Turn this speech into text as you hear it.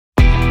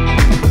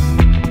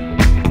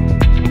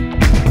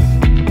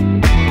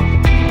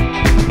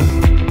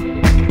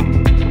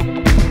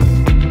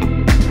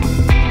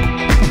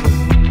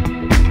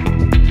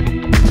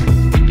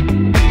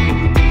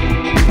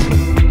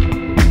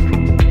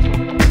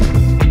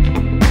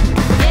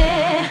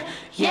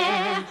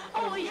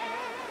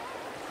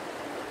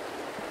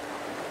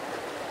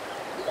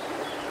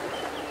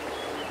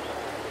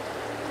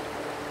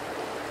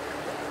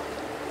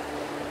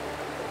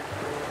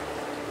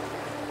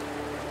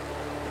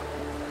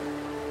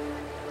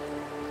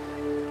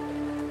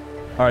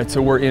All right,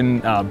 so we're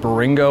in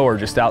Baringo, or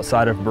just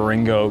outside of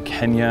Baringo,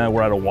 Kenya.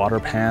 We're at a water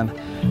pan.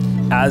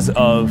 As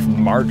of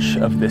March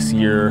of this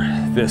year,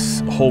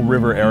 this whole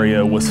river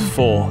area was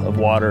full of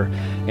water,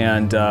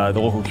 and the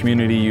local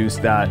community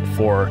used that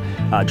for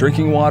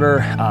drinking water.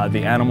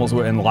 The animals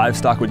and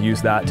livestock would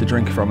use that to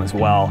drink from as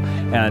well.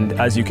 And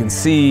as you can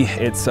see,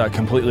 it's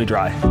completely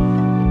dry.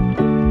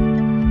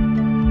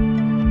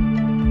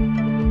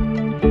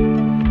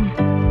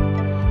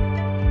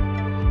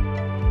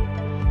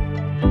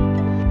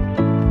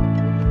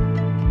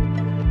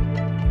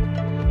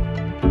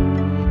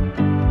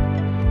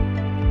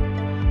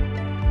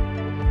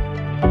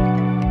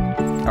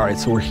 All right,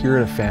 so we're here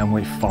at a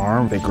family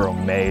farm. They grow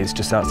maize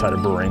just outside of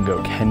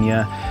Baringo,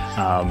 Kenya.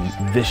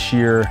 This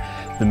year,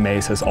 the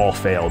maize has all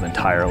failed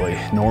entirely.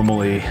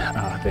 Normally,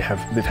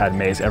 they've had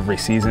maize every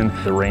season.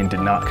 The rain did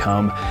not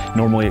come.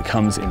 Normally it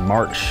comes in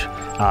March.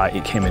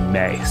 It came in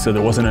May, so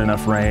there wasn't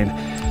enough rain.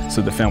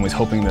 So the family's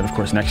hoping that, of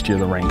course, next year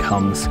the rain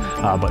comes,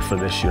 but for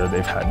this year,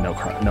 they've had no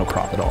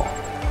crop at all.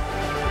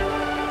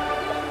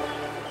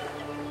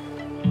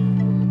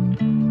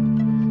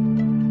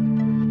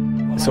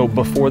 So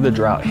before the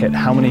drought hit,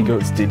 how many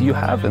goats did you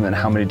have, and then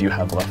how many do you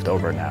have left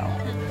over now?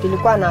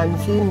 Ilikuwa na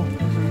 50.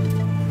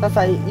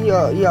 Sasa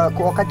hiyo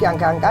wakati ya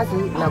kiangazi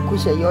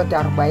nakusha yote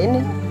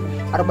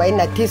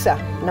 49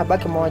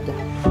 nabaki moja.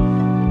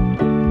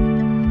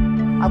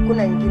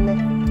 Hakuna ingine.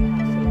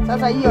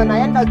 Sasa hiyo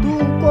naenda tu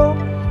huko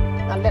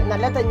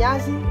naleta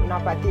nyasi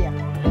napatia.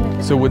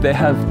 So would they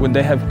have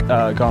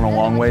gone a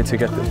long way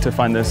to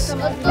find this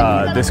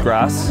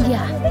grass?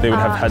 Yeah. They would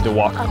have had to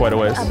walk quite a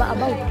ways. About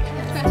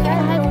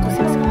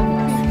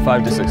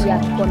 5 to 6 kilometers.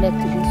 Yeah,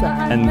 connect to this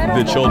one. And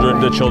the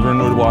children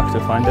would walk to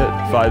find it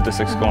 5 to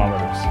 6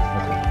 kilometers. Okay.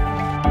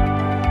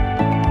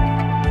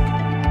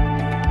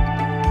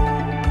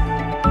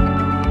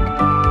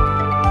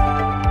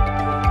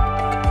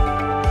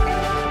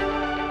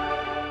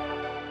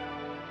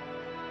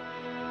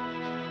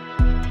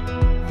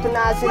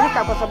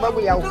 Tunaathirika kwa sababu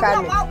ya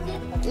ukame.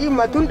 Hii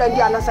matunda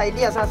ndio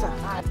anasaidia sasa.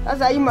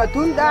 Sasa hii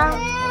matunda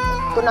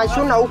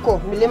tunashuna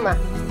huko milima.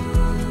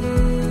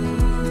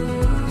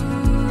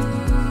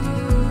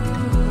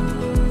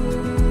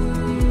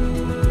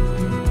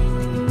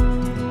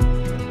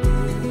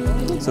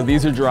 So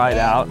these are dried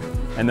out,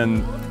 and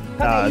then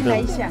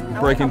they're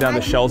breaking down.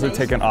 The shells are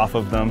taken off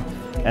of them,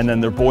 and then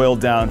they're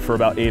boiled down for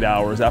about 8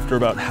 hours. After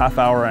about half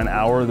hour, an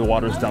hour, the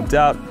water's dumped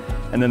out,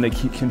 and then they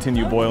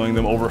continue boiling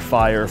them over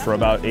fire for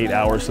about 8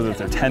 hours so that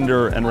they're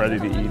tender and ready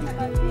to eat.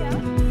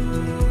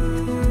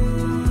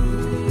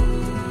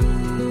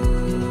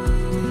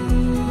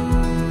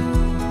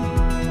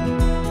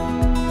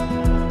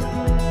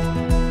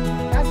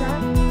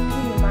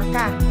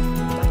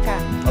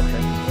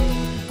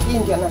 Hii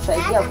ndio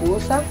anasaidia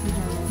kuuza,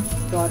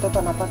 ndio watoto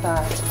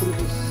wanapata school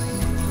fees.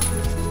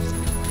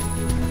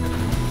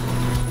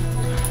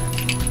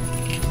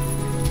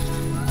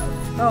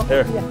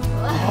 Here.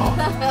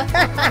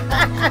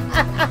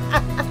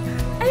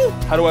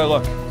 How do I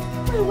look?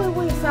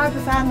 Wait, safi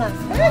sana.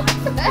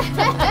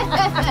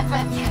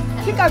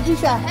 Shika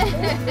picha.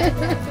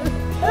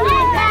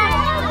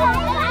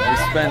 We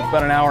spent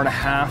about an hour and a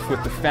half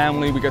with the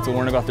family. We got to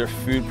learn about their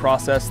food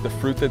process, the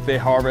fruit that they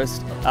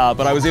harvest.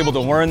 But I was able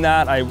to learn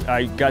that.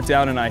 I got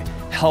down and I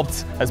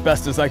helped as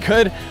best as I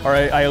could, or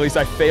at least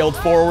I failed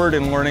forward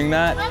in learning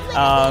that.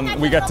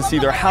 We got to see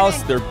their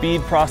house, their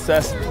bead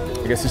process.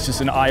 I guess it's just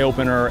an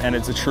eye-opener, and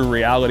it's a true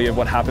reality of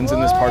what happens in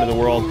this part of the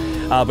world.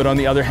 But on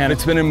the other hand,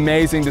 it's been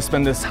amazing to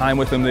spend this time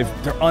with them.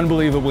 They're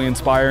unbelievably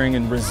inspiring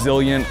and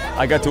resilient.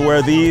 I got to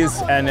wear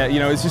these, and you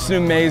know, it's just an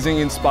amazing,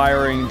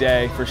 inspiring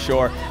day for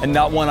sure, and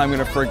not one I'm going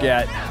to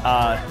forget.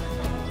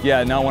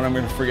 Yeah, not one I'm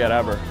going to forget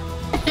ever.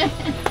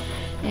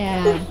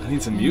 Yeah. I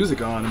need some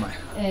music on.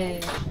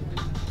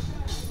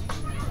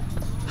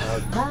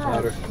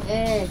 Louder.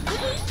 Turn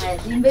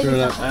it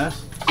up, huh?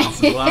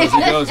 It's as loud as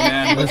it goes,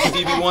 man.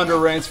 Stevie Wonder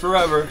reigns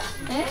forever.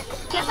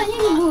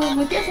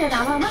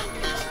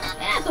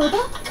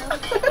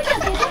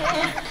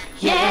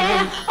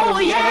 Yeah, oh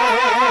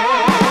yeah.